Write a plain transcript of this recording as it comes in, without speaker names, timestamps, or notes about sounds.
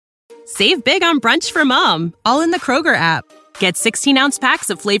Save big on brunch for mom, all in the Kroger app. Get 16-ounce packs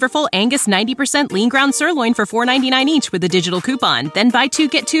of flavorful Angus 90% lean ground sirloin for $4.99 each with a digital coupon. Then buy 2,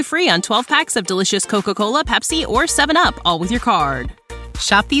 get 2 free on 12 packs of delicious Coca-Cola, Pepsi, or 7-Up, all with your card.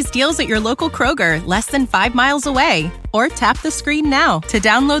 Shop these deals at your local Kroger, less than 5 miles away. Or tap the screen now to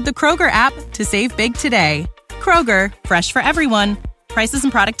download the Kroger app to save big today. Kroger, fresh for everyone. Prices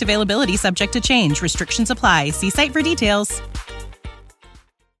and product availability subject to change. Restrictions apply. See site for details.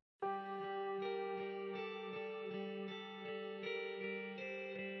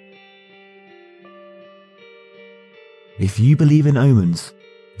 If you believe in omens,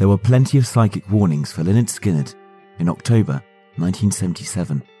 there were plenty of psychic warnings for Lynyrd Skynyrd in October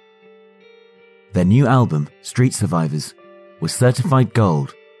 1977. Their new album, Street Survivors, was certified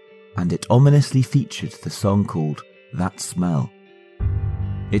gold, and it ominously featured the song called That Smell.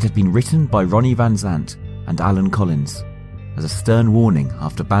 It had been written by Ronnie Van Zant and Alan Collins as a stern warning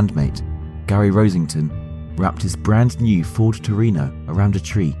after bandmate Gary Rosington wrapped his brand new Ford Torino around a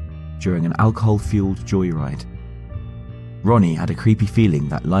tree during an alcohol-fueled joyride. Ronnie had a creepy feeling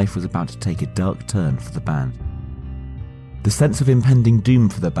that life was about to take a dark turn for the band. The sense of impending doom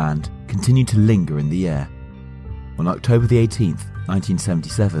for the band continued to linger in the air. On October the 18th,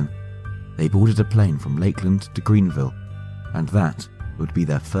 1977, they boarded a plane from Lakeland to Greenville, and that would be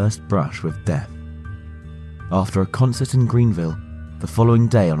their first brush with death. After a concert in Greenville, the following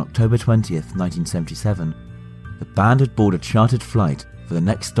day on October 20th, 1977, the band had boarded a chartered flight for the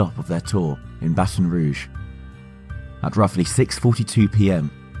next stop of their tour in Baton Rouge. At roughly 6:42 p.m,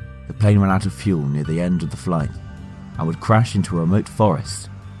 the plane ran out of fuel near the end of the flight and would crash into a remote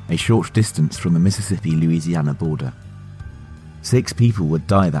forest a short distance from the Mississippi-Louisiana border. 6 people would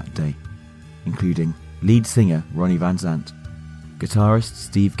die that day, including lead singer Ronnie Van Zant, guitarist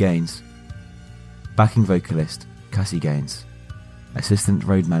Steve Gaines, backing vocalist Cassie Gaines, assistant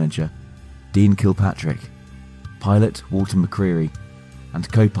road manager Dean Kilpatrick, pilot Walter McCreary,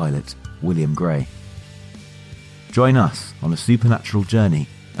 and co-pilot William Gray. Join us on a supernatural journey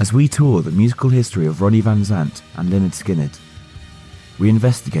as we tour the musical history of Ronnie Van Zant and Lynyrd Skynyrd. We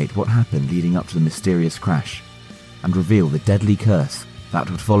investigate what happened leading up to the mysterious crash and reveal the deadly curse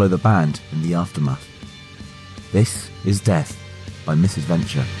that would follow the band in the aftermath. This is Death by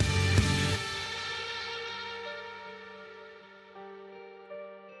Misadventure.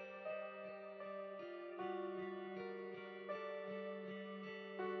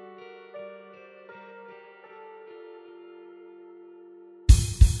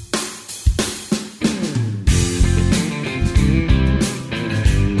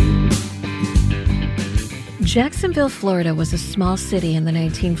 Jacksonville, Florida was a small city in the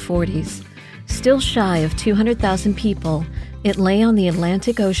 1940s. Still shy of 200,000 people, it lay on the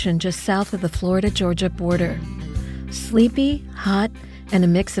Atlantic Ocean just south of the Florida-Georgia border. Sleepy, hot, and a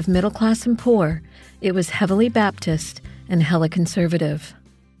mix of middle class and poor, it was heavily Baptist and hella conservative.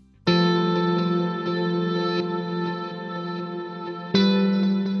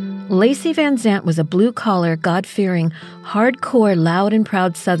 Lacey Van Zant was a blue-collar, God-fearing, hardcore, loud and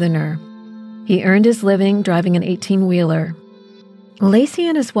proud Southerner. He earned his living driving an 18-wheeler. Lacey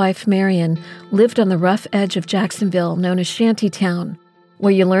and his wife, Marion, lived on the rough edge of Jacksonville known as Shantytown,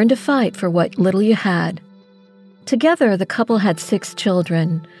 where you learned to fight for what little you had. Together, the couple had 6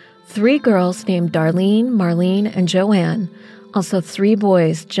 children, 3 girls named Darlene, Marlene, and Joanne, also 3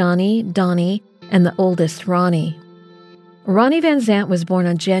 boys, Johnny, Donnie, and the oldest, Ronnie. Ronnie Van Zant was born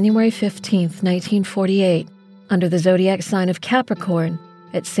on January 15, 1948, under the zodiac sign of Capricorn,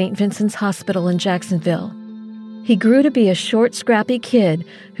 at St. Vincent's Hospital in Jacksonville. He grew to be a short, scrappy kid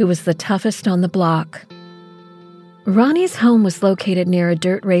who was the toughest on the block. Ronnie's home was located near a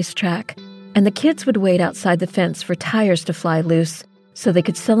dirt racetrack, and the kids would wait outside the fence for tires to fly loose so they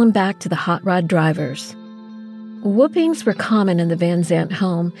could sell them back to the hot rod drivers. Whoopings were common in the Van Zant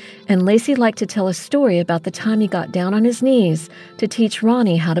home, and Lacey liked to tell a story about the time he got down on his knees to teach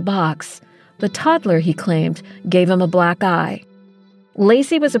Ronnie how to box. The toddler, he claimed, gave him a black eye.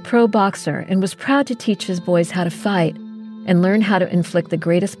 Lacey was a pro boxer and was proud to teach his boys how to fight and learn how to inflict the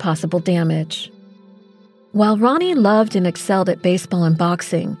greatest possible damage. While Ronnie loved and excelled at baseball and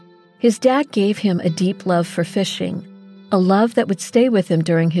boxing, his dad gave him a deep love for fishing, a love that would stay with him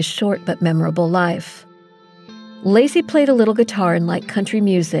during his short but memorable life. Lacey played a little guitar and liked country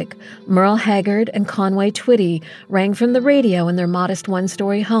music. Merle Haggard and Conway Twitty rang from the radio in their modest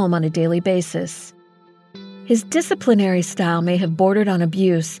one-story home on a daily basis. His disciplinary style may have bordered on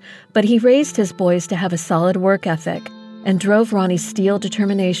abuse, but he raised his boys to have a solid work ethic and drove Ronnie's steel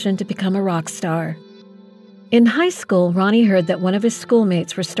determination to become a rock star. In high school, Ronnie heard that one of his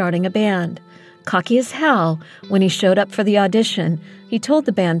schoolmates were starting a band. Cocky as hell, when he showed up for the audition, he told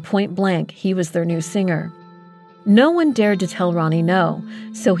the band point blank he was their new singer. No one dared to tell Ronnie no,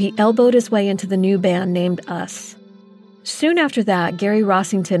 so he elbowed his way into the new band named Us. Soon after that, Gary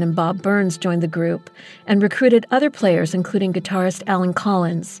Rossington and Bob Burns joined the group and recruited other players, including guitarist Alan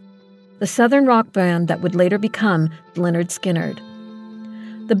Collins, the southern rock band that would later become Lynyrd Skynyrd.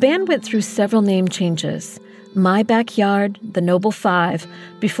 The band went through several name changes, My Backyard, the Noble Five,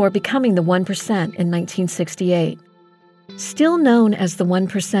 before becoming the 1% in 1968. Still known as the 1% in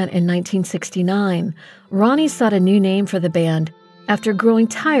 1969, Ronnie sought a new name for the band after growing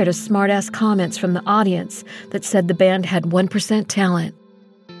tired of smart-ass comments from the audience that said the band had 1% talent.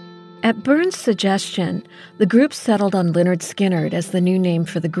 At Burns' suggestion, the group settled on Lynyrd Skynyrd as the new name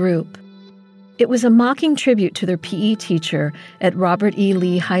for the group. It was a mocking tribute to their PE teacher at Robert E.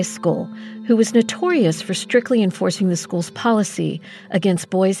 Lee High School, who was notorious for strictly enforcing the school's policy against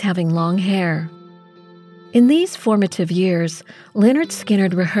boys having long hair. In these formative years, Lynyrd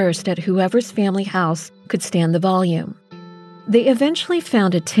Skynyrd rehearsed at whoever's family house could stand the volume. They eventually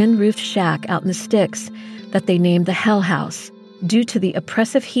found a tin-roofed shack out in the sticks that they named the Hell House, due to the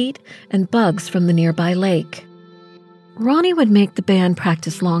oppressive heat and bugs from the nearby lake. Ronnie would make the band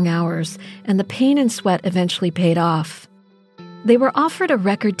practice long hours, and the pain and sweat eventually paid off. They were offered a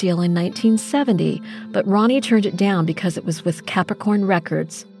record deal in 1970, but Ronnie turned it down because it was with Capricorn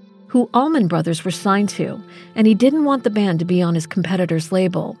Records, who Allman Brothers were signed to, and he didn't want the band to be on his competitor's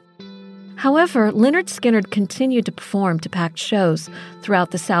label. However, Lynyrd Skynyrd continued to perform to packed shows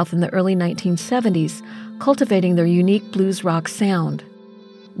throughout the South in the early 1970s, cultivating their unique blues rock sound.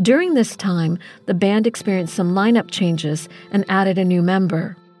 During this time, the band experienced some lineup changes and added a new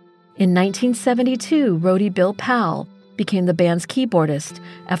member. In 1972, roadie Bill Powell became the band's keyboardist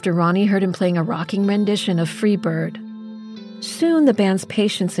after Ronnie heard him playing a rocking rendition of Freebird. Soon, the band's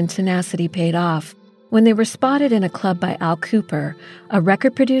patience and tenacity paid off when they were spotted in a club by Al Kooper, a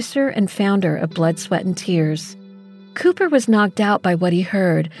record producer and founder of Blood, Sweat, and Tears. Cooper was knocked out by what he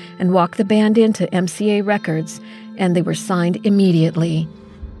heard and walked the band into MCA Records, and they were signed immediately.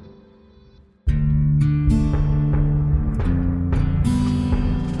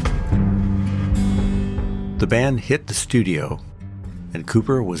 The band hit the studio, and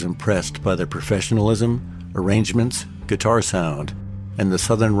Cooper was impressed by their professionalism, arrangements, guitar sound, and the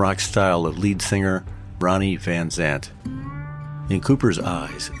southern rock style of lead singer Ronnie Van Zant. In Cooper's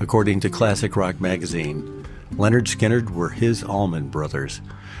eyes, according to Classic Rock magazine, Lynyrd Skynyrd were his Allman Brothers,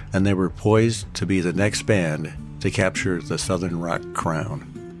 and they were poised to be the next band to capture the southern rock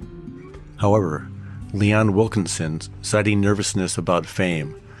crown. However, Leon Wilkinson, citing nervousness about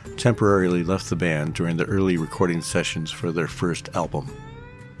fame, temporarily left the band during the early recording sessions for their first album,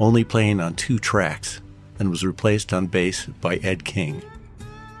 only playing on 2 tracks, and was replaced on bass by Ed King.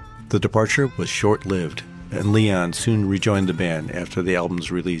 The departure was short-lived, and Leon soon rejoined the band after the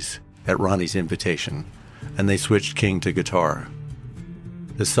album's release at Ronnie's invitation, and they switched King to guitar.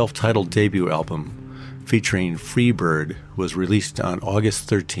 The self-titled debut album, featuring Freebird, was released on August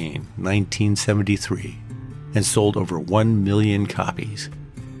 13, 1973, and sold over 1 million copies.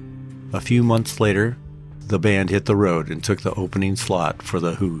 A few months later, the band hit the road and took the opening slot for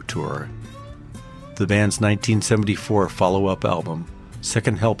the Who tour. The band's 1974 follow-up album,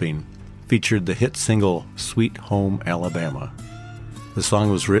 Second Helping, featured the hit single Sweet Home Alabama. The song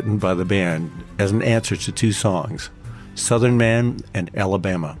was written by the band as an answer to 2 songs, Southern Man and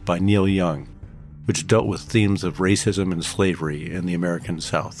Alabama by Neil Young, which dealt with themes of racism and slavery in the American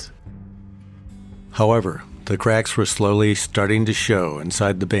South. However, the cracks were slowly starting to show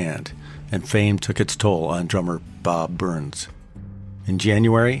inside the band, and fame took its toll on drummer Bob Burns. In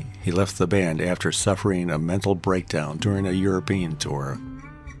January, he left the band after suffering a mental breakdown during a European tour.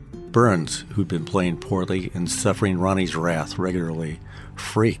 Burns, who'd been playing poorly and suffering Ronnie's wrath regularly,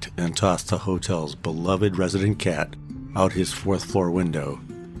 freaked and tossed the hotel's beloved resident cat out his 4th-floor window,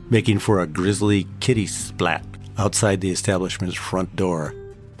 making for a grisly kitty splat outside the establishment's front door.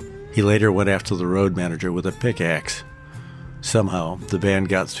 He later went after the road manager with a pickaxe. Somehow, the band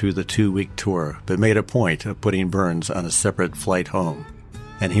got through the 2-week tour, but made a point of putting Burns on a separate flight home,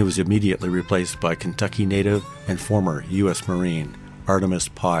 and he was immediately replaced by Kentucky native and former U.S. Marine Artemis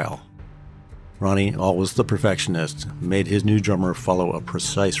Pyle. Ronnie, always the perfectionist, made his new drummer follow a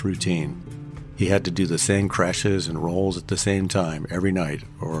precise routine. He had to do the same crashes and rolls at the same time every night,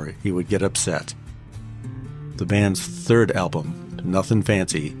 or he would get upset. The band's 3rd album, Nothing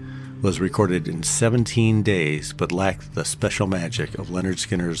Fancy, was recorded in 17 days but lacked the special magic of Lynyrd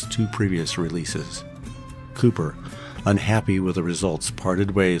Skynyrd's 2 previous releases. Cooper, unhappy with the results,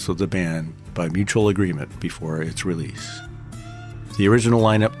 parted ways with the band by mutual agreement before its release. The original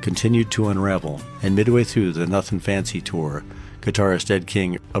lineup continued to unravel, and midway through the Nothin' Fancy tour, guitarist Ed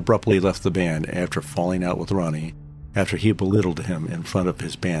King abruptly left the band after falling out with Ronnie after he belittled him in front of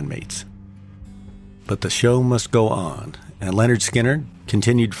his bandmates. But the show must go on, and Lynyrd Skynyrd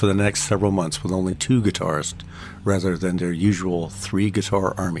continued for the next several months with only 2 guitarists rather than their usual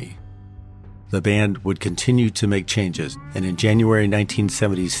 3-guitar army. The band would continue to make changes, and in January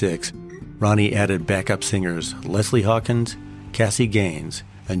 1976, Ronnie added backup singers Leslie Hawkins, Cassie Gaines,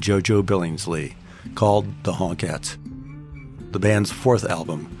 and JoJo Billingsley, called the Honkettes. The band's 4th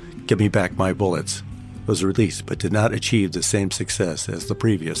album, Give Me Back My Bullets, was released but did not achieve the same success as the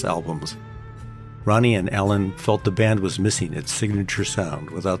previous albums. Ronnie and Alan felt the band was missing its signature sound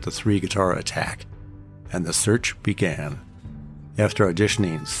without the 3-guitar attack, and the search began. After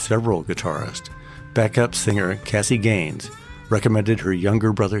auditioning several guitarists, backup singer Cassie Gaines recommended her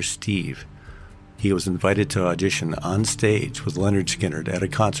younger brother Steve. He was invited to audition on stage with Lynyrd Skynyrd at a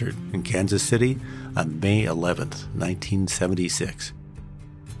concert in Kansas City on May 11th, 1976.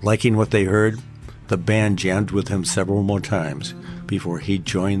 Liking what they heard, the band jammed with him several more times before he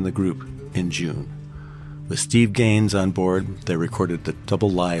joined the group in June. With Steve Gaines on board, they recorded the double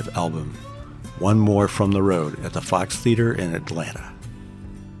live album, One More from the Road, at the Fox Theater in Atlanta.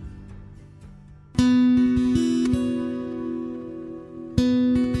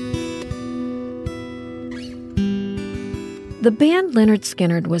 The band Lynyrd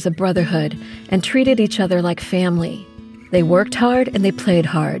Skynyrd was a brotherhood and treated each other like family. They worked hard and they played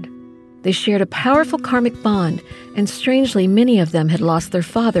hard. They shared a powerful karmic bond, and strangely, many of them had lost their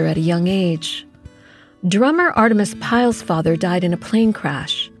father at a young age. Drummer Artemis Pyle's father died in a plane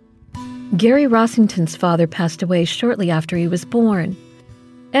crash. Gary Rossington's father passed away shortly after he was born.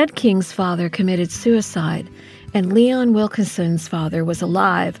 Ed King's father committed suicide, and Leon Wilkinson's father was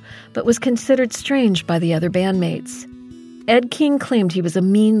alive, but was considered strange by the other bandmates. Ed King claimed he was a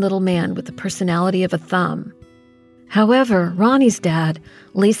mean little man with the personality of a thumb. However, Ronnie's dad,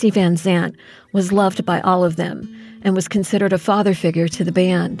 Lacey Van Zandt, was loved by all of them and was considered a father figure to the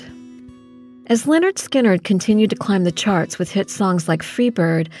band. As Lynyrd Skynyrd continued to climb the charts with hit songs like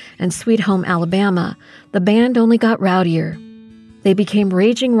Freebird and Sweet Home Alabama, the band only got rowdier. They became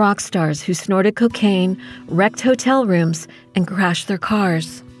raging rock stars who snorted cocaine, wrecked hotel rooms, and crashed their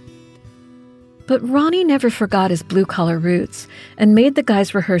cars. But Ronnie never forgot his blue-collar roots and made the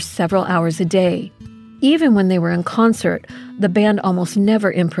guys rehearse several hours a day. Even when they were in concert, the band almost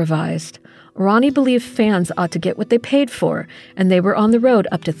never improvised. Ronnie believed fans ought to get what they paid for, and they were on the road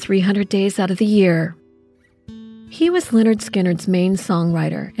up to 300 days out of the year. He was Lynyrd Skynyrd's main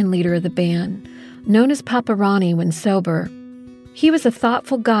songwriter and leader of the band, known as Papa Ronnie when sober. He was a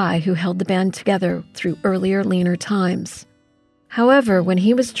thoughtful guy who held the band together through earlier, leaner times. However, when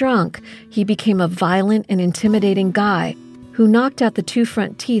he was drunk, he became a violent and intimidating guy who knocked out the 2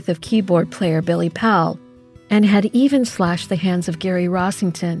 front teeth of keyboard player Billy Powell, and had even slashed the hands of Gary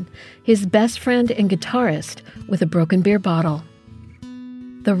Rossington, his best friend and guitarist, with a broken beer bottle.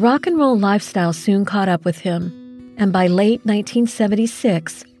 The rock and roll lifestyle soon caught up with him, and by late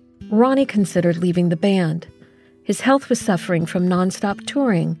 1976, Ronnie considered leaving the band. His health was suffering from nonstop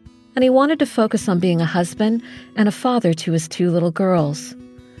touring, and he wanted to focus on being a husband and a father to his 2 little girls.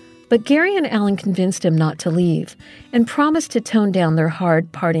 But Gary and Alan convinced him not to leave and promised to tone down their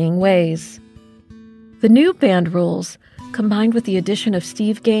hard partying ways. The new band rules, combined with the addition of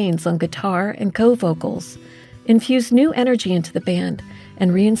Steve Gaines on guitar and co-vocals, infused new energy into the band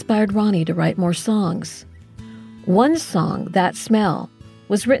and re-inspired Ronnie to write more songs. One song, That Smell,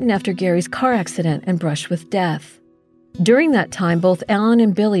 was written after Gary's car accident and brush with death. During that time, both Alan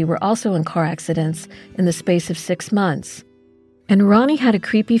and Billy were also in car accidents in the space of 6 months. And Ronnie had a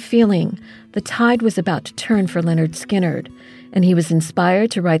creepy feeling the tide was about to turn for Lynyrd Skynyrd, and he was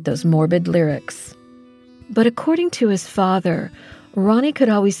inspired to write those morbid lyrics. But according to his father, Ronnie could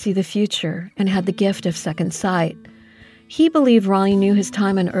always see the future and had the gift of second sight. He believed Ronnie knew his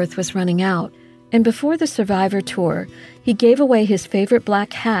time on Earth was running out, and before the Survivor tour, he gave away his favorite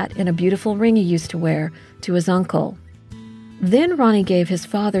black hat and a beautiful ring he used to wear to his uncle. Then Ronnie gave his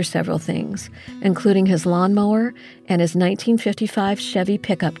father several things, including his lawnmower and his 1955 Chevy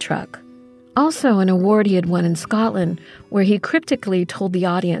pickup truck. Also an award he had won in Scotland, where he cryptically told the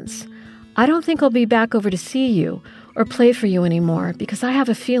audience, "I don't think I'll be back over to see you or play for you anymore because I have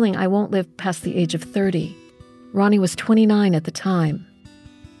a feeling I won't live past the age of 30. Ronnie was 29 at the time.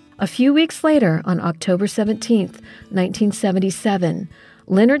 A few weeks later, on October 17, 1977,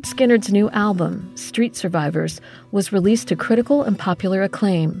 Lynyrd Skynyrd's new album, Street Survivors, was released to critical and popular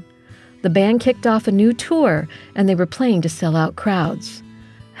acclaim. The band kicked off a new tour, and they were playing to sell out crowds.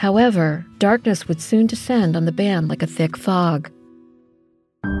 However, darkness would soon descend on the band like a thick fog.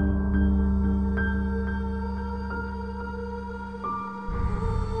 If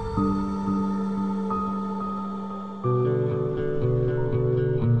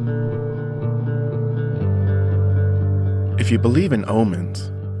you believe in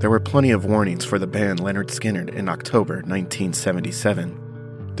omens, there were plenty of warnings for the band Lynyrd Skynyrd in October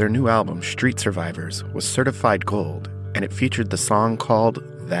 1977. Their new album, Street Survivors, was certified gold, and it featured the song called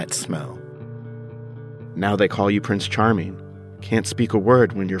That Smell. Now they call you Prince Charming. Can't speak a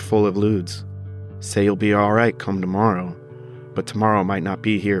word when you're full of lewds. Say you'll be alright come tomorrow, but tomorrow might not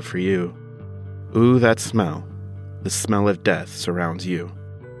be here for you. Ooh, that smell. The smell of death surrounds you.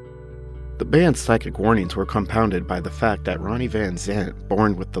 The band's psychic warnings were compounded by the fact that Ronnie Van Zant,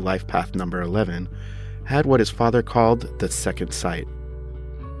 born with the life path number 11, had what his father called the second sight.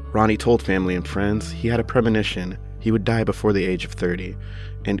 Ronnie told family and friends he had a premonition he would die before the age of 30,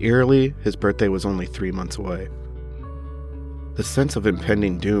 and eerily, his birthday was only 3 months away. The sense of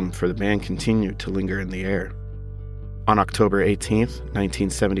impending doom for the band continued to linger in the air. On October 18,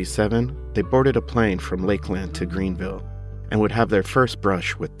 1977, they boarded a plane from Lakeland to Greenville and would have their first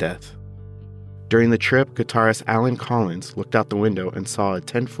brush with death. During the trip, guitarist Allen Collins looked out the window and saw a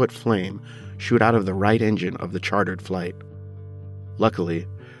 10-foot flame shoot out of the right engine of the chartered flight. Luckily,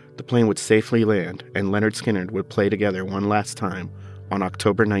 the plane would safely land and Lynyrd Skynyrd would play together one last time on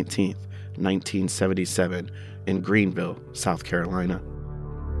October 19, 1977, in Greenville, South Carolina.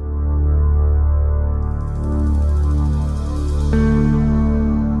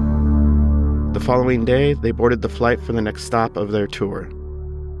 The following day, they boarded the flight for the next stop of their tour.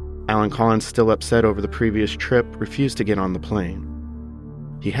 Allen Collins, still upset over the previous trip, refused to get on the plane.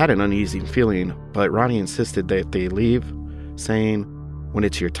 He had an uneasy feeling, but Ronnie insisted that they leave, saying, "When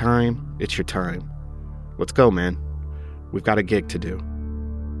it's your time, it's your time. Let's go, man. We've got a gig to do."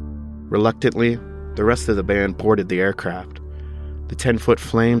 Reluctantly, the rest of the band boarded the aircraft. The 10-foot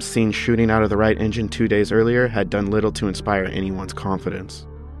flames seen shooting out of the right engine 2 days earlier had done little to inspire anyone's confidence.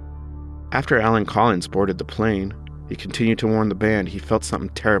 After Allen Collins boarded the plane, he continued to warn the band he felt something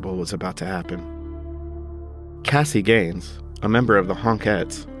terrible was about to happen. Cassie Gaines, a member of the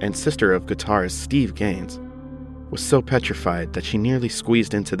Honkettes and sister of guitarist Steve Gaines, was so petrified that she nearly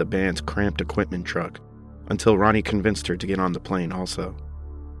squeezed into the band's cramped equipment truck until Ronnie convinced her to get on the plane also.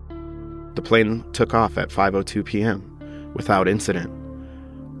 The plane took off at 5:02 p.m. without incident.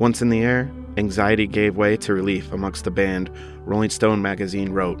 Once in the air, anxiety gave way to relief amongst the band, Rolling Stone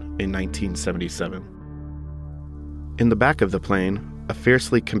magazine wrote in 1977. In the back of the plane, a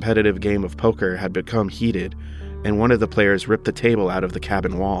fiercely competitive game of poker had become heated, and one of the players ripped the table out of the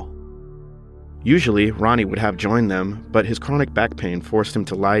cabin wall. Usually, Ronnie would have joined them, but his chronic back pain forced him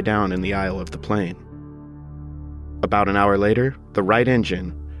to lie down in the aisle of the plane. About an hour later, the right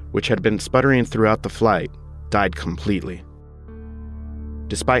engine, which had been sputtering throughout the flight, died completely.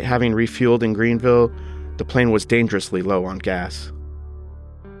 Despite having refueled in Greenville, the plane was dangerously low on gas.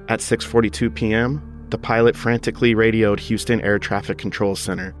 At 6:42 p.m., the pilot frantically radioed Houston Air Traffic Control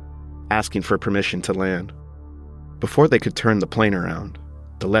Center, asking for permission to land. Before they could turn the plane around,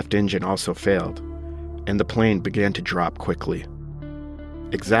 the left engine also failed, and the plane began to drop quickly.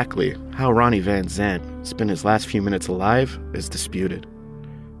 Exactly how Ronnie Van Zant spent his last few minutes alive is disputed.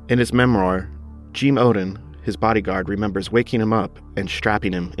 In his memoir, Gene Oden, his bodyguard, remembers waking him up and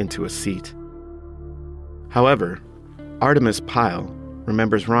strapping him into a seat. However, Artemis Pyle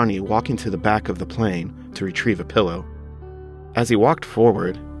remembers Ronnie walking to the back of the plane to retrieve a pillow. As he walked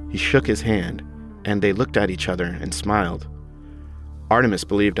forward, he shook his hand, and they looked at each other and smiled. Artemis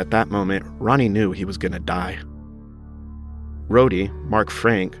believed at that moment Ronnie knew he was going to die. Roadie, Mark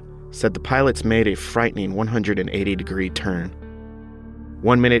Frank, said the pilots made a frightening 180-degree turn.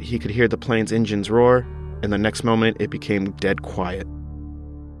 One minute he could hear the plane's engines roar, and the next moment it became dead quiet.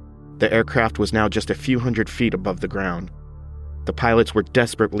 The aircraft was now just a few hundred feet above the ground. The pilots were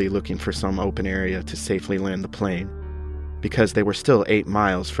desperately looking for some open area to safely land the plane, because they were still 8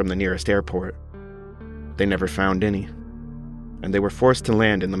 miles from the nearest airport. They never found any, and they were forced to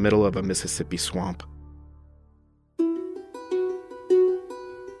land in the middle of a Mississippi swamp.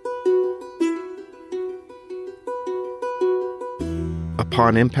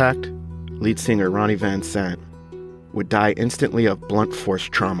 Upon impact, lead singer Ronnie Van Zant would die instantly of blunt force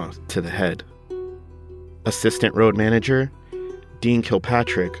trauma to the head. Assistant road manager Dean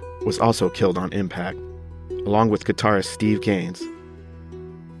Kilpatrick was also killed on impact, along with guitarist Steve Gaines.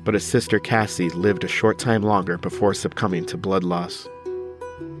 But his sister Cassie lived a short time longer before succumbing to blood loss.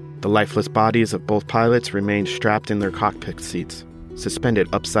 The lifeless bodies of both pilots remained strapped in their cockpit seats, suspended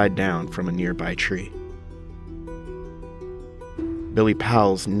upside down from a nearby tree. Billy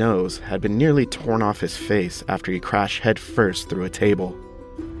Powell's nose had been nearly torn off his face after he crashed headfirst through a table.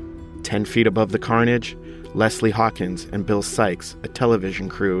 10 feet above the carnage, Leslie Hawkins and Bill Sykes, a television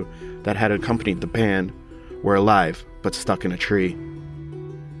crew that had accompanied the band, were alive but stuck in a tree.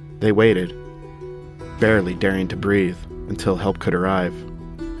 They waited, barely daring to breathe, until help could arrive.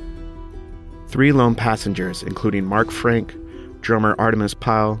 3 lone passengers, including Mark Frank, drummer Artemis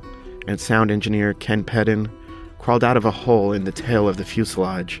Pyle, and sound engineer Ken Pedden, crawled out of a hole in the tail of the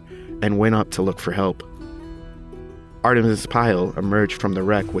fuselage and went up to look for help. Artemis Pyle emerged from the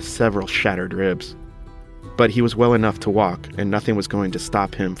wreck with several shattered ribs. But he was well enough to walk, and nothing was going to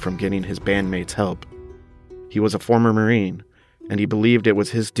stop him from getting his bandmates help. He was a former Marine, and he believed it was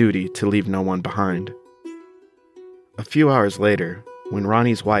his duty to leave no one behind. A few hours later, when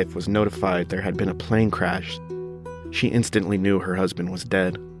Ronnie's wife was notified there had been a plane crash, she instantly knew her husband was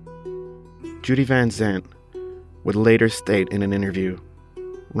dead. Judy Van Zandt would later state in an interview,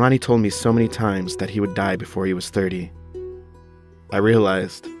 "Ronnie told me so many times that he would die before he was 30. I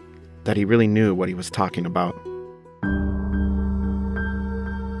realized that he really knew what he was talking about."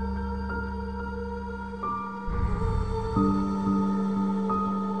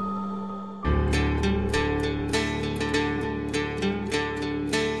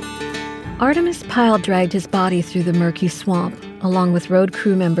 Artemis Pyle dragged his body through the murky swamp, along with road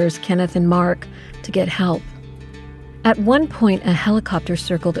crew members Kenneth and Mark, to get help. At one point, a helicopter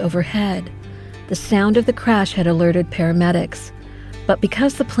circled overhead. The sound of the crash had alerted paramedics, but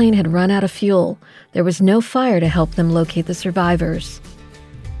because the plane had run out of fuel, there was no fire to help them locate the survivors.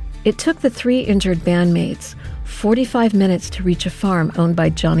 It took the 3 injured bandmates 45 minutes to reach a farm owned by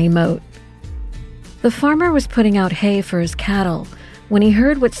Johnny Moat. The farmer was putting out hay for his cattle when he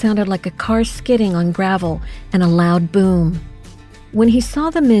heard what sounded like a car skidding on gravel and a loud boom. When he saw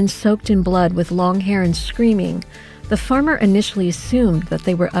the men soaked in blood with long hair and screaming, the farmer initially assumed that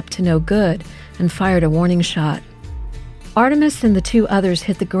they were up to no good and fired a warning shot. Artemis and the 2 others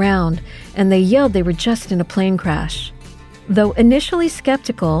hit the ground, and they yelled they were just in a plane crash. Though initially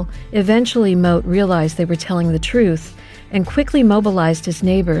skeptical, eventually Moat realized they were telling the truth and quickly mobilized his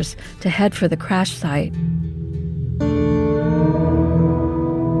neighbors to head for the crash site.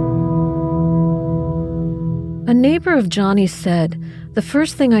 A neighbor of Johnny's said, "The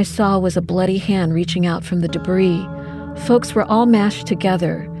first thing I saw was a bloody hand reaching out from the debris. Folks were all mashed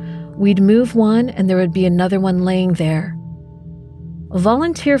together. We'd move one and there would be another one laying there."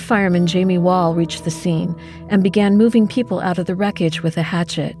 Volunteer fireman Jamie Wall reached the scene and began moving people out of the wreckage with a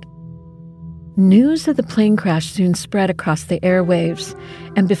hatchet. News of the plane crash soon spread across the airwaves,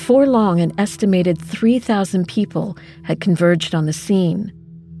 and before long an estimated 3,000 people had converged on the scene.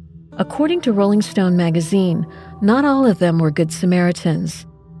 According to Rolling Stone magazine, not all of them were good Samaritans.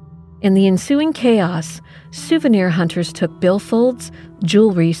 In the ensuing chaos, souvenir hunters took billfolds,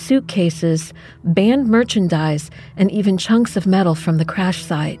 jewelry, suitcases, band merchandise, and even chunks of metal from the crash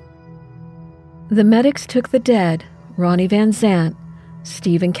site. The medics took the dead, Ronnie Van Zandt,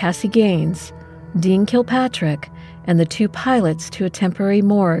 Steve and Cassie Gaines, Dean Kilpatrick, and the 2 pilots to a temporary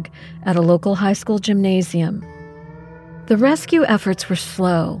morgue at a local high school gymnasium. The rescue efforts were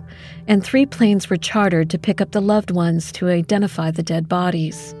slow, and 3 planes were chartered to pick up the loved ones to identify the dead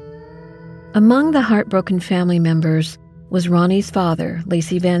bodies. Among the heartbroken family members was Ronnie's father,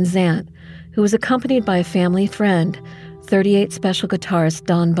 Lacey Van Zandt, who was accompanied by a family friend, 38 special guitarist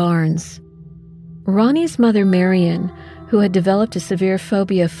Don Barnes. Ronnie's mother, Marion, who had developed a severe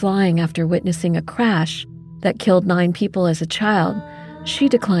phobia of flying after witnessing a crash that killed 9 people as a child, she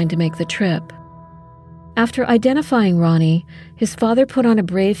declined to make the trip. After identifying Ronnie, his father put on a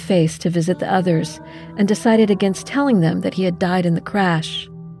brave face to visit the others and decided against telling them that he had died in the crash.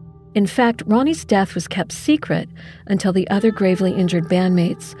 In fact, Ronnie's death was kept secret until the other gravely injured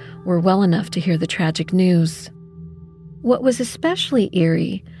bandmates were well enough to hear the tragic news. What was especially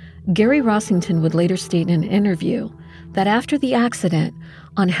eerie, Gary Rossington would later state in an interview that after the accident,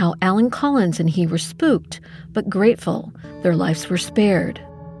 on how Alan Collins and he were spooked but grateful their lives were spared.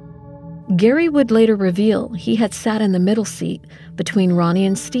 Gary would later reveal he had sat in the middle seat between Ronnie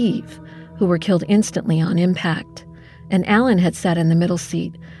and Steve, who were killed instantly on impact, and Alan had sat in the middle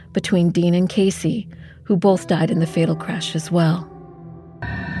seat between Dean and Casey, who both died in the fatal crash as well.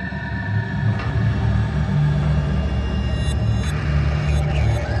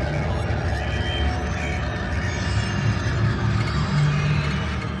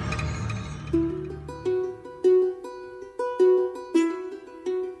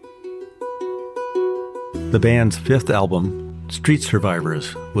 The band's 5th album, Street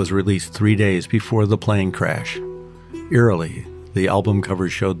Survivors, was released 3 days before the plane crash. Eerily, the album cover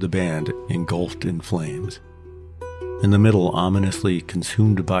showed the band engulfed in flames. In the middle, ominously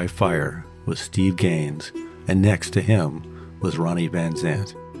consumed by fire, was Steve Gaines, and next to him was Ronnie Van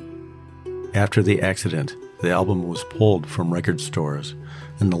Zandt. After the accident, the album was pulled from record stores,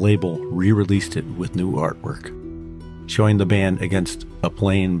 and the label re-released it with new artwork, showing the band against a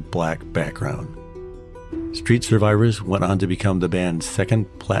plain black background. Street Survivors went on to become the band's second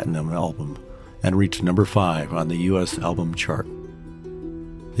platinum album and reached number 5 on the U.S. album chart.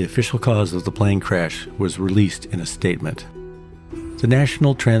 The official cause of the plane crash was released in a statement. The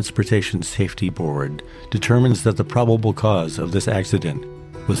National Transportation Safety Board determines that the probable cause of this accident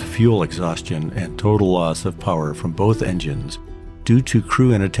was fuel exhaustion and total loss of power from both engines due to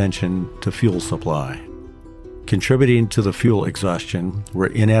crew inattention to fuel supply. Contributing to the fuel exhaustion were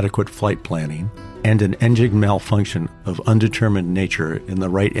inadequate flight planning and an engine malfunction of undetermined nature in the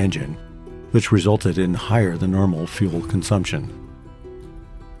right engine, which resulted in higher than normal fuel consumption.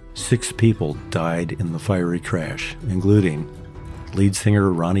 6 people died in the fiery crash, including lead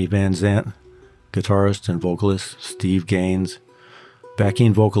singer Ronnie Van Zant, guitarist and vocalist Steve Gaines,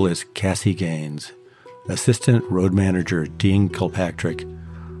 backing vocalist Cassie Gaines, assistant road manager Dean Kilpatrick,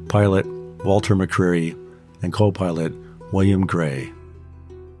 pilot Walter McCreary, and co-pilot William Gray.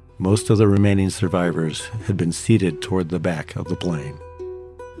 Most of the remaining survivors had been seated toward the back of the plane.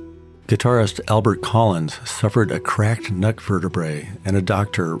 Guitarist Albert Collins suffered a cracked neck vertebrae, and a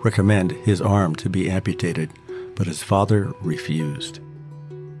doctor recommended his arm to be amputated, but his father refused.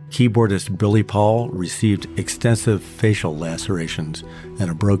 Keyboardist Billy Paul received extensive facial lacerations and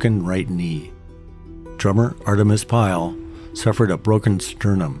a broken right knee. Drummer Artemis Pyle suffered a broken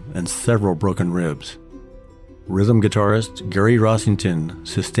sternum and several broken ribs. Rhythm guitarist Gary Rossington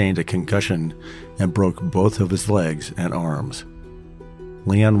sustained a concussion and broke both of his legs and arms.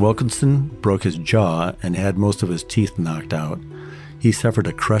 Leon Wilkinson broke his jaw and had most of his teeth knocked out. He suffered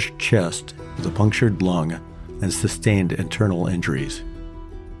a crushed chest with a punctured lung and sustained internal injuries.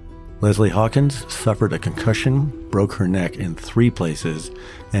 Leslie Hawkins suffered a concussion, broke her neck in 3 places,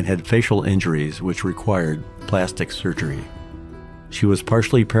 and had facial injuries which required plastic surgery. She was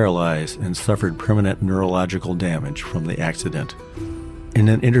partially paralyzed and suffered permanent neurological damage from the accident. In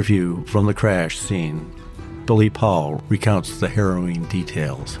an interview from the crash scene, Billy Paul recounts the harrowing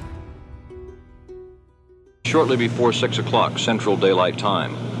details. Shortly before 6 o'clock Central Daylight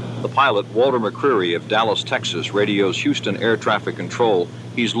Time, the pilot, Walter McCreary of Dallas, Texas, radios Houston Air Traffic Control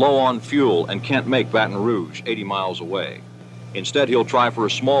he's low on fuel and can't make Baton Rouge, 80 miles away. Instead, he'll try for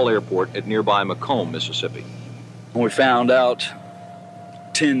a small airport at nearby Macomb, Mississippi. We found out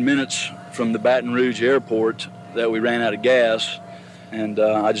 10 minutes from the Baton Rouge airport that we ran out of gas, and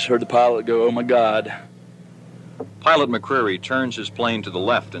I just heard the pilot go, "Oh my God." Pilot McCreary turns his plane to the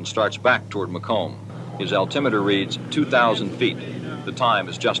left and starts back toward Macomb. His altimeter reads 2,000 feet. The time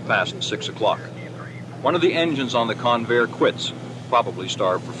is just past 6 o'clock. One of the engines on the Convair quits, probably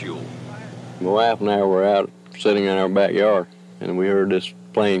starved for fuel. My wife and I were out sitting in our backyard, and we heard this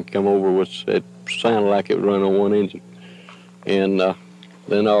plane come over, which it sounded like it was running on one engine. And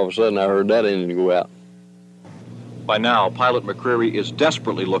then all of a sudden I heard that engine go out. By now, Pilot McCreary is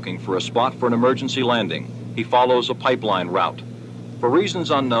desperately looking for a spot for an emergency landing. He follows a pipeline route. For reasons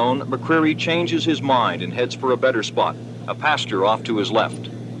unknown, McCreary changes his mind and heads for a better spot, a pasture off to his left.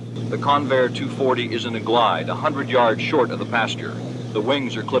 The Convair 240 is in a glide, 100 yards short of the pasture. The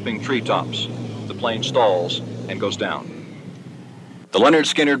wings are clipping treetops. The plane stalls and goes down. The Lynyrd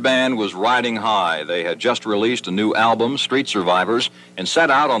Skynyrd Band was riding high. They had just released a new album, Street Survivors, and set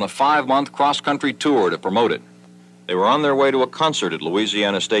out on a 5-month cross-country tour to promote it. They were on their way to a concert at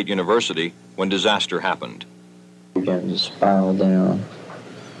Louisiana State University when disaster happened. We began to spiral down,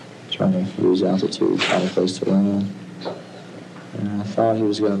 trying to lose altitude, find a place to land. And I thought he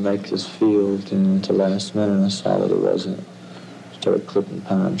was going to make this field, and at the last minute I saw that it wasn't. Started clipping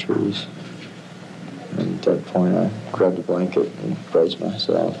pine trees. And at that point I grabbed a blanket and braced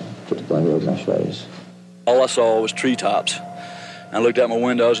myself, put the blanket over my face. All I saw was treetops. I looked out my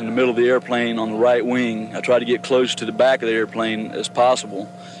window. I was in the middle of the airplane on the right wing. I tried to get close to the back of the airplane as possible.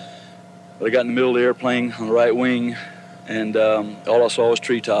 But I got in the middle of the airplane on the right wing, and all I saw was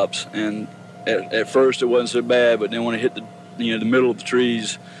treetops. And at first it wasn't so bad, but then when it hit the middle of the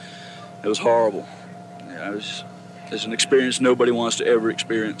trees, it was horrible. Yeah, it's an experience nobody wants to ever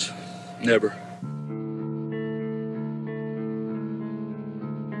experience. Never.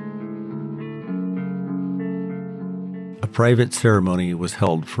 A private ceremony was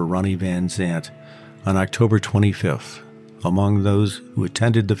held for Ronnie Van Zant on October 25th. Among those who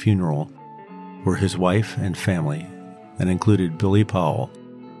attended the funeral were his wife and family, and included Billy Powell,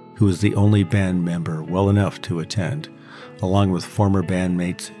 who was the only band member well enough to attend, along with former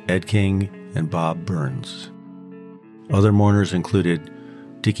bandmates Ed King and Bob Burns. Other mourners included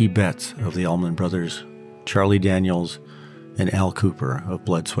Dickie Betts of the Allman Brothers, Charlie Daniels, and Al Kooper of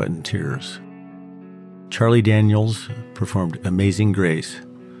Blood, Sweat, and Tears. Charlie Daniels performed Amazing Grace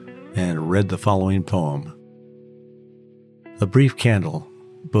and read the following poem. A brief candle,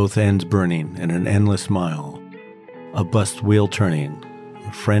 both ends burning in an endless smile, a bust wheel turning,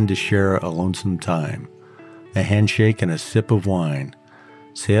 a friend to share a lonesome time, a handshake and a sip of wine.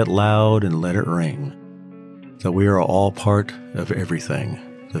 Say it loud and let it ring, that we are all part of everything,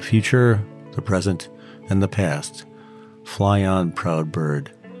 the future, the present, and the past. Fly on, proud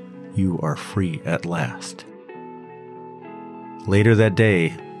bird, you are free at last. Later that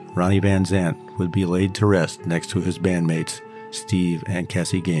day, Ronnie Van Zant would be laid to rest next to his bandmates, Steve and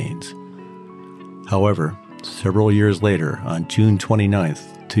Cassie Gaines. However, several years later, on June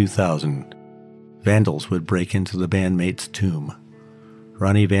 29th, 2000, vandals would break into the bandmate's tomb.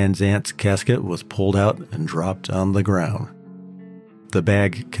 Ronnie Van Zant's casket was pulled out and dropped on the ground. The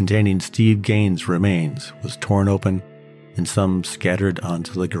bag containing Steve Gaines' remains was torn open and some scattered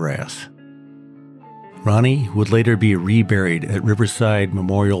onto the grass. Ronnie would later be reburied at Riverside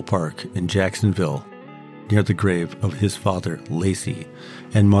Memorial Park in Jacksonville, near the grave of his father, Lacey,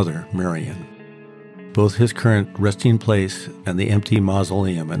 and mother, Marion. Both his current resting place and the empty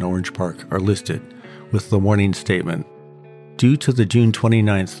mausoleum in Orange Park are listed with the warning statement, due to the June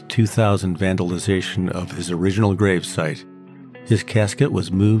 29, 2000 vandalization of his original grave site, his casket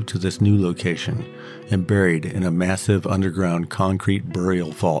was moved to this new location and buried in a massive underground concrete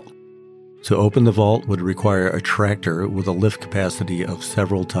burial vault. To open the vault would require a tractor with a lift capacity of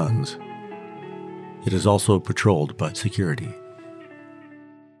several tons. It is also patrolled by security.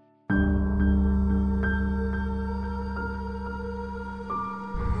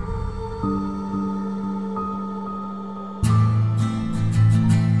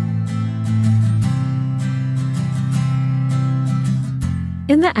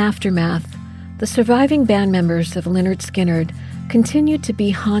 In the aftermath, the surviving band members of Lynyrd Skynyrd continued to be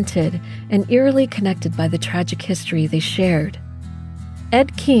haunted and eerily connected by the tragic history they shared.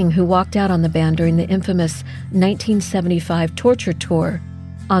 Ed King, who walked out on the band during the infamous 1975 Torture Tour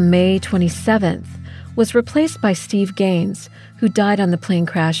on May 27th, was replaced by Steve Gaines, who died on the plane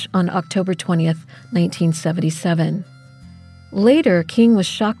crash on October 20th, 1977. Later, King was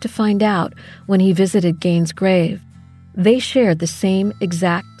shocked to find out when he visited Gaines' grave. They shared the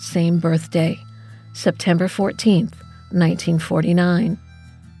exact same birthday, September 14th, 1949.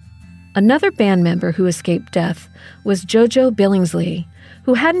 Another band member who escaped death was JoJo Billingsley,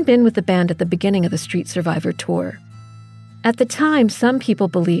 who hadn't been with the band at the beginning of the Street Survivor tour. At the time, some people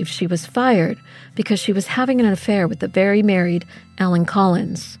believed she was fired because she was having an affair with the very married Allen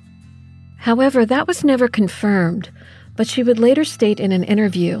Collins. However, that was never confirmed, but she would later state in an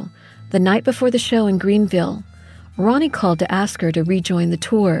interview, the night before the show in Greenville, Ronnie called to ask her to rejoin the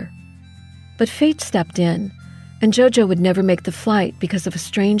tour. But fate stepped in, and JoJo would never make the flight because of a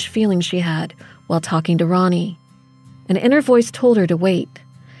strange feeling she had while talking to Ronnie. An inner voice told her to wait,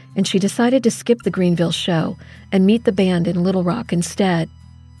 and she decided to skip the Greenville show and meet the band in Little Rock instead.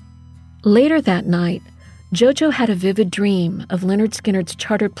 Later that night, JoJo had a vivid dream of Lynyrd Skynyrd's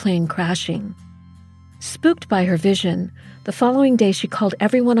chartered plane crashing. Spooked by her vision, the following day she called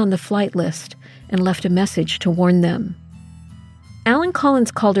everyone on the flight list and left a message to warn them. Allen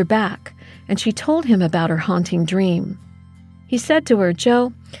Collins called her back, and she told him about her haunting dream. He said to her,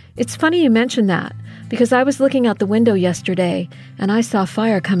 "Joe, it's funny you mentioned that, because I was looking out the window yesterday, and I saw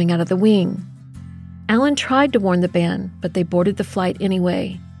fire coming out of the wing." Allen tried to warn the band, but they boarded the flight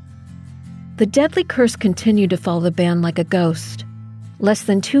anyway. The deadly curse continued to follow the band like a ghost. Less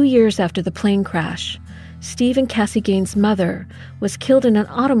than 2 years after the plane crash, Steve and Cassie Gaines' mother was killed in an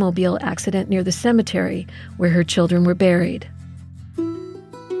automobile accident near the cemetery where her children were buried.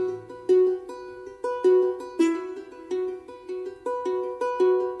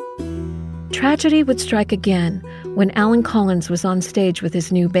 Tragedy would strike again when Allen Collins was on stage with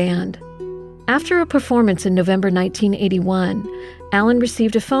his new band. After a performance in November 1981, Allen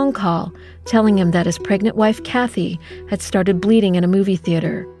received a phone call telling him that his pregnant wife, Kathy, had started bleeding in a movie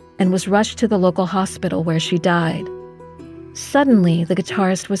theater and was rushed to the local hospital where she died. Suddenly, the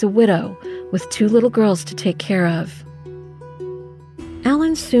guitarist was a widow with 2 little girls to take care of.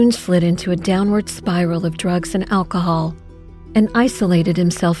 Allen soon slid into a downward spiral of drugs and alcohol and isolated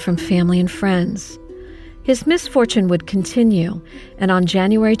himself from family and friends. His misfortune would continue, and on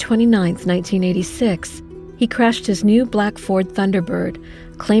January 29, 1986, he crashed his new black Ford Thunderbird,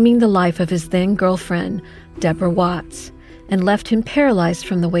 claiming the life of his then-girlfriend, Deborah Watts, and left him paralyzed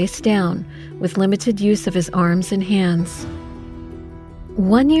from the waist down, with limited use of his arms and hands.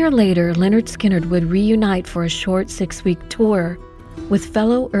 1 year later, Lynyrd Skynyrd would reunite for a short 6-week tour with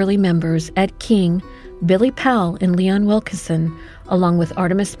fellow early members Ed King, Billy Powell and Leon Wilkinson, along with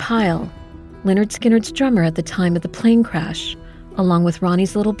Artemis Pyle, Lynyrd Skynyrd's drummer at the time of the plane crash, along with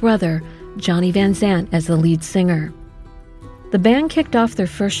Ronnie's little brother, Johnny Van Zant, as the lead singer. The band kicked off their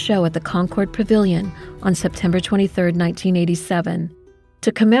first show at the Concord Pavilion on September 23, 1987,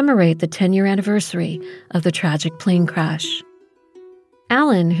 to commemorate the 10-year anniversary of the tragic plane crash.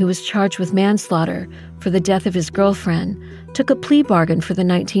 Alan, who was charged with manslaughter for the death of his girlfriend, took a plea bargain for the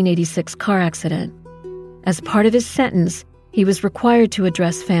 1986 car accident. As part of his sentence, he was required to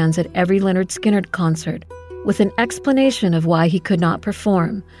address fans at every Lynyrd Skynyrd concert with an explanation of why he could not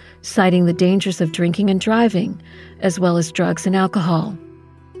perform, citing the dangers of drinking and driving, as well as drugs and alcohol.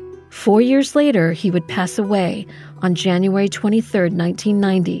 4 years later, he would pass away on January 23,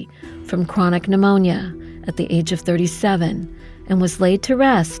 1990, from chronic pneumonia at the age of 37, and was laid to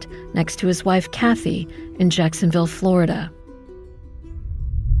rest next to his wife Kathy in Jacksonville, Florida.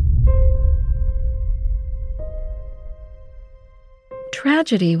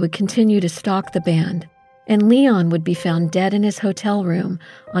 Tragedy would continue to stalk the band, and Leon would be found dead in his hotel room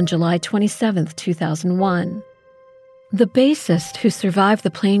on July 27, 2001. The bassist who survived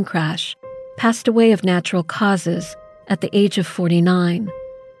the plane crash passed away of natural causes at the age of 49,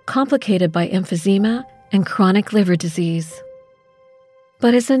 complicated by emphysema and chronic liver disease.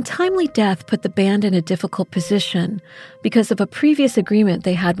 But his untimely death put the band in a difficult position because of a previous agreement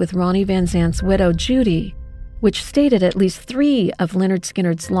they had with Ronnie Van Zant's widow, Judy, which stated at least 3 of Lynyrd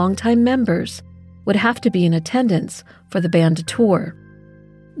Skynyrd's longtime members would have to be in attendance for the band to tour.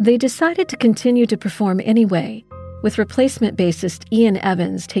 They decided to continue to perform anyway, with replacement bassist Ian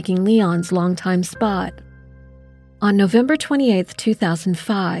Evans taking Leon's longtime spot. On November 28,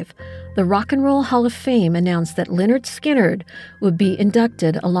 2005, the Rock and Roll Hall of Fame announced that Lynyrd Skynyrd would be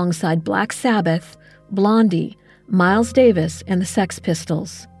inducted alongside Black Sabbath, Blondie, Miles Davis, and the Sex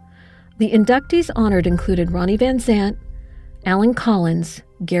Pistols. The inductees honored included Ronnie Van Zant, Allen Collins,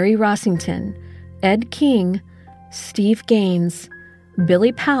 Gary Rossington, Ed King, Steve Gaines,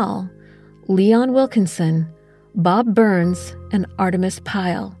 Billy Powell, Leon Wilkinson, Bob Burns, and Artemis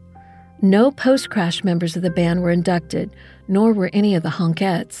Pyle. No post-crash members of the band were inducted, nor were any of the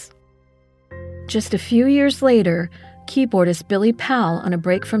Honkettes. Just a few years later, keyboardist Billy Powell, on a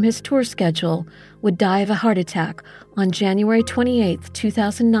break from his tour schedule, would die of a heart attack on January 28,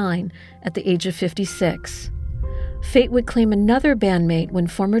 2009, at the age of 56. Fate would claim another bandmate when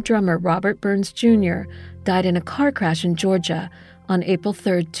former drummer Robert Burns Jr. died in a car crash in Georgia on April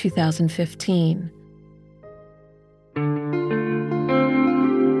 3, 2015.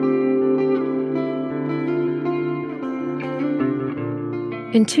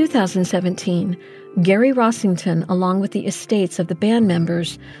 In 2017, Gary Rossington, along with the estates of the band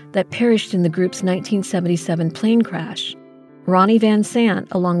members that perished in the group's 1977 plane crash, Ronnie Van Zant,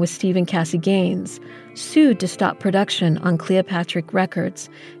 along with Steve and Cassie Gaines, sued to stop production on Cleopatra Records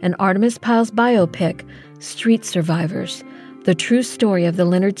and Artemis Pyle's biopic, Street Survivors, the true story of the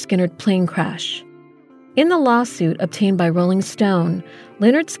Lynyrd Skynyrd plane crash. In the lawsuit obtained by Rolling Stone,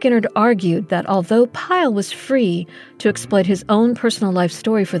 Lynyrd Skynyrd argued that although Pyle was free to exploit his own personal life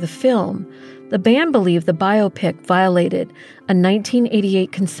story for the film, the band believed the biopic violated a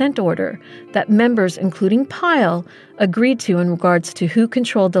 1988 consent order that members, including Pyle, agreed to in regards to who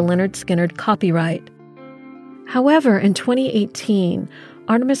controlled the Lynyrd Skynyrd copyright. However, in 2018,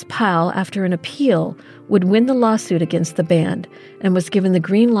 Artemis Pyle, after an appeal, would win the lawsuit against the band and was given the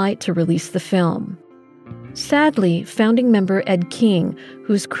green light to release the film. Sadly, founding member Ed King,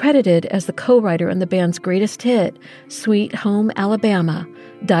 who is credited as the co-writer on the band's greatest hit, Sweet Home Alabama,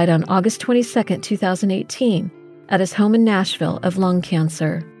 died on August 22, 2018, at his home in Nashville of lung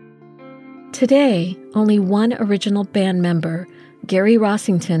cancer. Today, only one original band member, Gary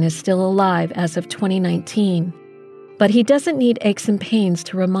Rossington, is still alive as of 2019. But he doesn't need aches and pains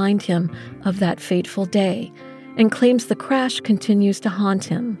to remind him of that fateful day, and claims the crash continues to haunt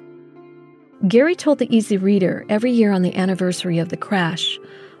him. Gary told the Easy Reader every year on the anniversary of the crash,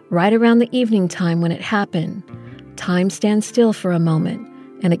 right around the evening time when it happened, time stands still for a moment,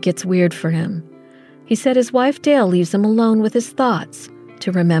 and it gets weird for him. He said his wife Dale leaves him alone with his thoughts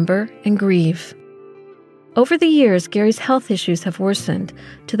to remember and grieve. Over the years, Gary's health issues have worsened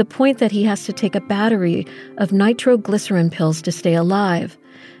to the point that he has to take a battery of nitroglycerin pills to stay alive,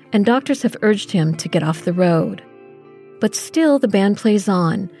 and doctors have urged him to get off the road. But still, the band plays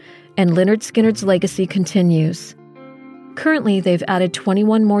on, and Lynyrd Skynyrd's legacy continues. Currently, they've added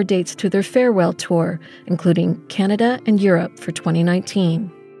 21 more dates to their farewell tour, including Canada and Europe for 2019.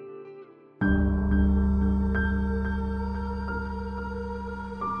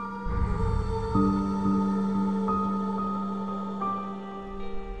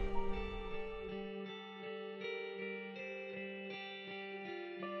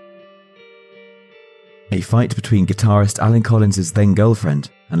 A fight between guitarist Allen Collins'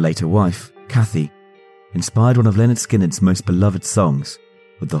 then-girlfriend and later wife, Kathy, inspired one of Lynyrd Skynyrd's most beloved songs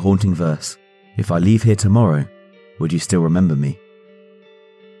with the haunting verse, "If I leave here tomorrow, would you still remember me?"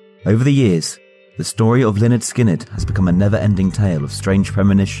 Over the years, the story of Lynyrd Skynyrd has become a never-ending tale of strange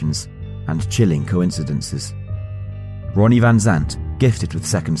premonitions and chilling coincidences. Ronnie Van Zant, gifted with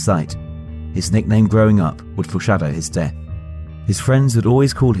second sight, his nickname growing up would foreshadow his death. His friends would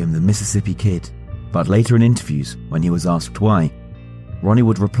always call him the Mississippi Kid, but later in interviews, when he was asked why, Ronnie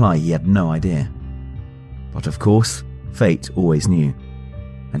would reply he had no idea. But of course, fate always knew.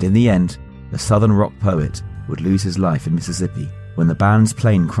 And in the end, the Southern rock poet would lose his life in Mississippi when the band's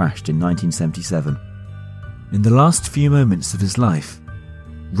plane crashed in 1977. In the last few moments of his life,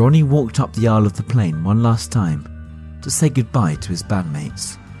 Ronnie walked up the aisle of the plane one last time to say goodbye to his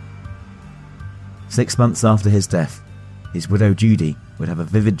bandmates. 6 months after his death, his widow Judy would have a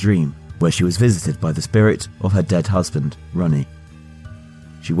vivid dream where she was visited by the spirit of her dead husband, Ronnie.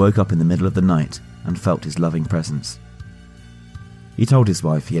 She woke up in the middle of the night and felt his loving presence. He told his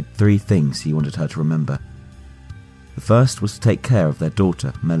wife he had 3 things he wanted her to remember. The first was to take care of their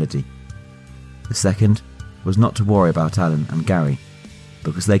daughter, Melody. The second was not to worry about Alan and Gary,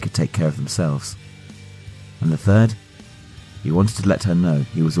 because they could take care of themselves. And the third, he wanted to let her know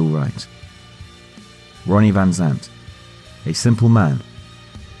he was all right. Ronnie Van Zant, a simple man,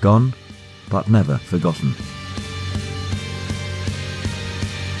 gone but never forgotten.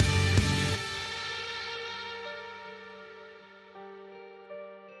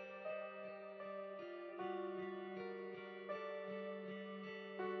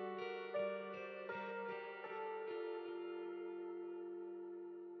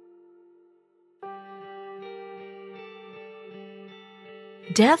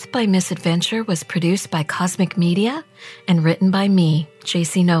 Death by Misadventure was produced by Cosmic Media and written by me,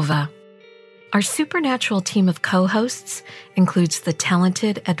 JC Nova. Our supernatural team of co-hosts includes the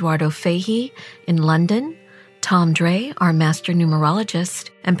talented Eduardo Fahey in London, Tom Dre, our master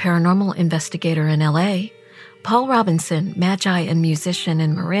numerologist and paranormal investigator in LA, Paul Robinson, magi and musician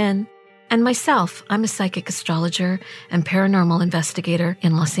in Marin, and myself, I'm a psychic astrologer and paranormal investigator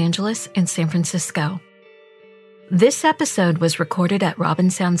in Los Angeles and San Francisco. This episode was recorded at Robin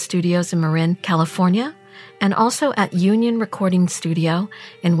Sound Studios in Marin, California, and also at Union Recording Studio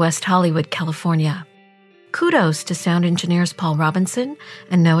in West Hollywood, California. Kudos to sound engineers Paul Robinson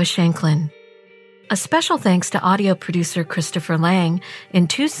and Noah Shanklin. A special thanks to audio producer Christopher Lang in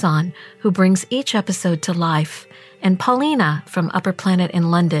Tucson, who brings each episode to life, and Paulina from Upper Planet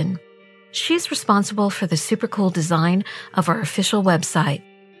in London. She's responsible for the super cool design of our official website.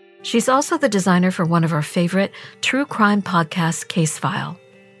 She's also the designer for one of our favorite true crime podcasts, Case File.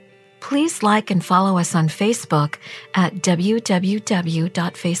 Please like and follow us on Facebook at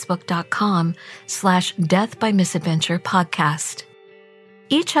www.facebook.com/deathbymisadventurepodcast.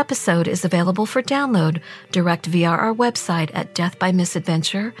 Each episode is available for download direct via our website at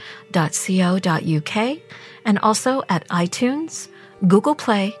deathbymisadventure.co.uk and also at iTunes, Google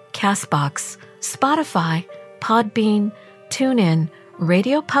Play, Castbox, Spotify, Podbean, TuneIn,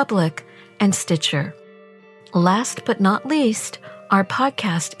 Radio Public, and Stitcher. Last but not least, our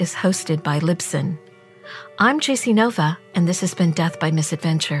podcast is hosted by Libsyn. I'm JC Nova, and this has been Death by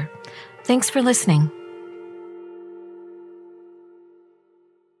Misadventure. Thanks for listening.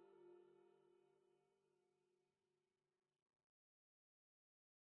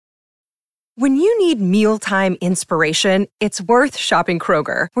 When you need mealtime inspiration, it's worth shopping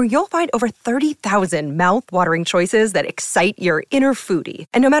Kroger, where you'll find over 30,000 mouth-watering choices that excite your inner foodie.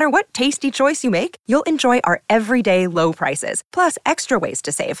 And no matter what tasty choice you make, you'll enjoy our everyday low prices, plus extra ways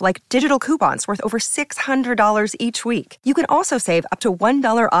to save, like digital coupons worth over $600 each week. You can also save up to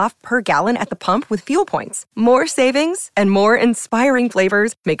 $1 off per gallon at the pump with fuel points. More savings and more inspiring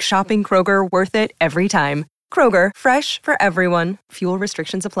flavors make shopping Kroger worth it every time. Kroger, fresh for everyone. Fuel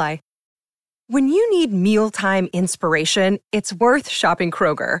restrictions apply. When you need mealtime inspiration, it's worth shopping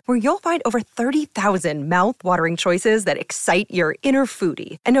Kroger, where you'll find over 30,000 mouth-watering choices that excite your inner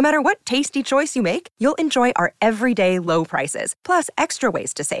foodie. And no matter what tasty choice you make, you'll enjoy our everyday low prices, plus extra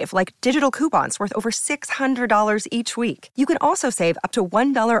ways to save, like digital coupons worth over $600 each week. You can also save up to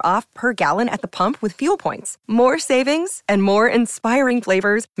 $1 off per gallon at the pump with fuel points. More savings and more inspiring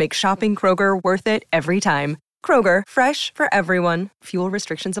flavors make shopping Kroger worth it every time. Kroger, fresh for everyone. Fuel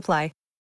restrictions apply.